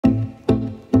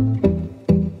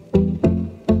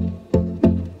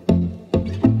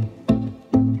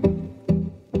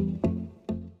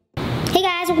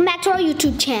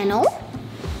channel.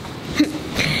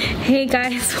 Hey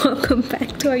guys, welcome back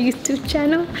to our YouTube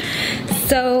channel.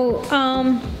 So,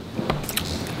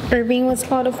 Irving was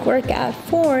out of work at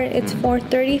 4. It's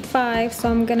 4:35, so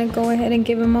I'm gonna go ahead and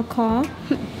give him a call.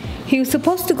 He was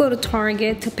supposed to go to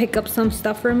Target to pick up some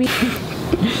stuff for me.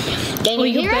 Well,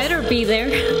 you better be there.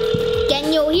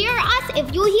 Can you hear us?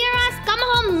 If you hear us, come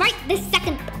home right this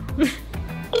second.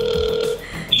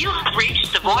 You have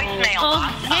reached the voicemail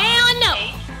box. Hell no!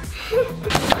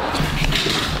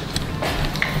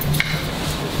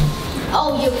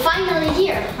 Oh, you're finally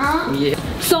here, huh? Yeah.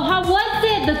 So how was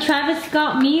it, the Travis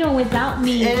Scott meal without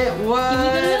me? It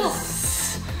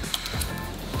was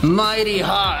mighty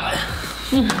hot.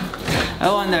 I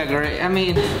wasn't that great. I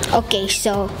mean, Okay,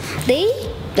 so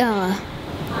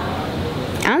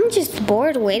I'm just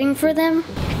bored waiting for them.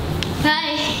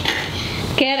 Hi.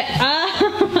 Get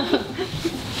up.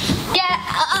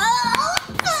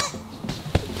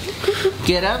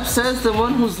 get up, says the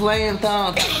one who's laying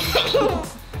down.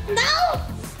 No.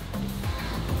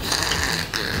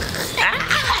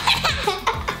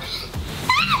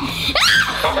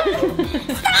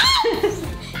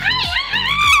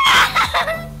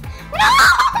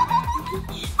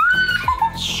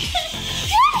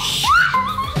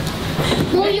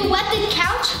 Will you wet the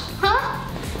couch, huh?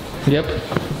 Yep.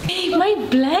 My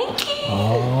blanket.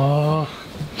 Oh.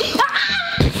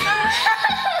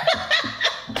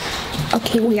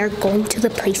 Okay, we are going to the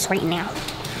place right now.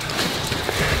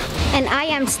 And I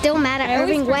am still mad at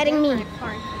Irving wetting me.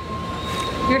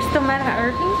 You're still mad at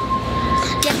Irving?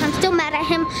 Yes, I'm still mad at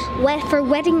him for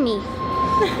wetting me.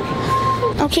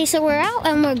 Okay, so we're out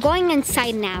and we're going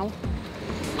inside now.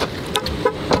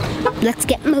 Let's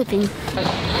get moving.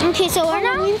 Okay, so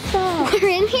we're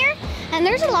in here, and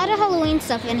there's a lot of Halloween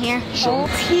stuff in here. Oh,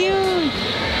 cute.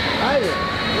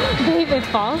 David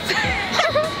falls.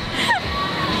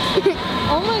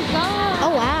 Oh my god.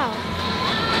 Oh wow.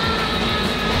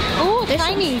 Oh,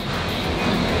 shiny.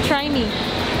 Shiny.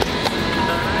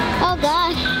 Oh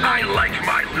god. I like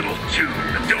my little tune,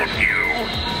 don't you?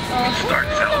 It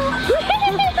starts out,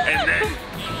 and then,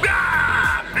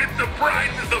 it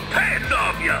surprises the pants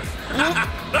off you.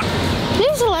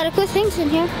 There's a lot of good things in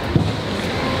here.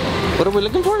 What are we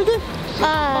looking for again?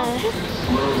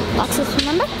 Boxes,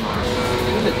 remember?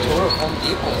 The tour of Home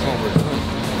Depot is what we're doing.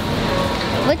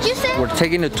 What'd you say? We're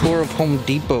taking a tour of Home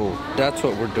Depot. That's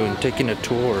what we're doing, taking a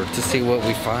tour to see what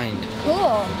we find.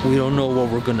 Cool. We don't know what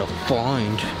we're gonna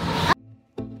find.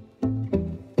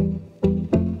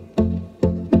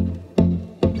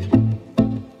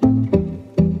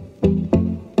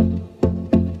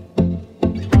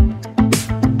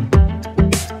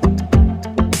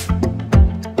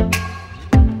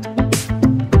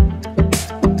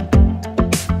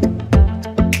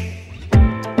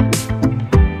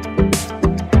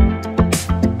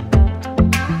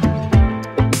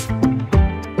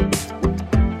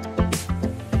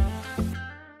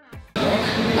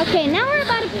 Okay, now we're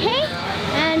about to pay,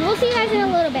 and we'll see you guys in a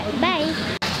little bit. Bye.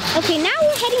 Okay, now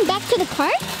we're heading back to the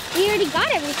car. We already got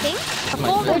everything.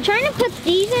 We're trying to put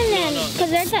these in, and because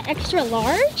they're the extra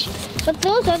large, but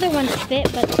those other ones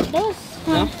fit. But those,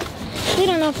 we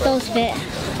don't know if those fit.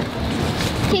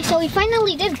 Okay, so we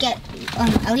finally did get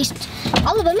at least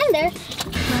all of them in there.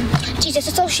 Jesus,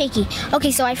 it's so shaky.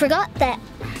 Okay, so I forgot that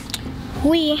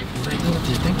we're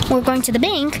going to the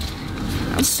bank.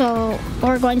 So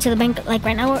we're going to the bank like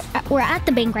right now. We're at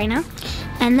the bank right now,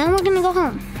 and then we're gonna go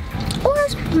home, or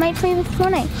might play with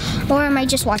Fortnite, or I might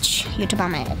just watch YouTube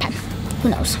on my iPad. Who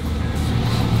knows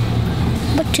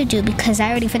what to do, because I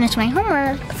already finished my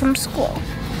homework from school.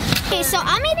 Okay, so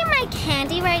I'm eating my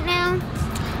candy right now.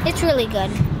 It's really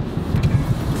good.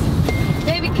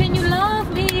 Baby, can you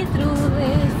love me through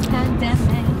this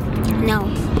pandemic? No,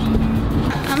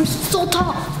 I'm so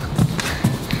tall.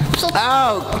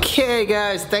 Okay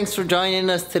guys, thanks for joining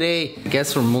us today. I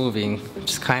guess we're moving,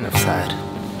 which is kind of sad.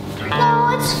 No,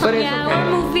 it's fun. But it's Yeah, okay.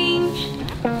 we're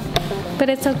moving. But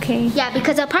it's okay. Yeah,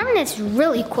 because the apartment is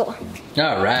really cool.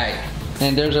 Alright.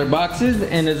 And there's our boxes,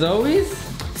 and as always,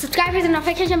 Subscribe, hit the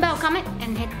notification bell, comment,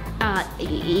 and hit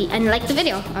and like the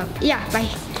video. Yeah, bye.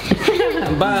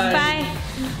 bye. Bye.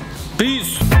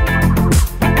 Peace.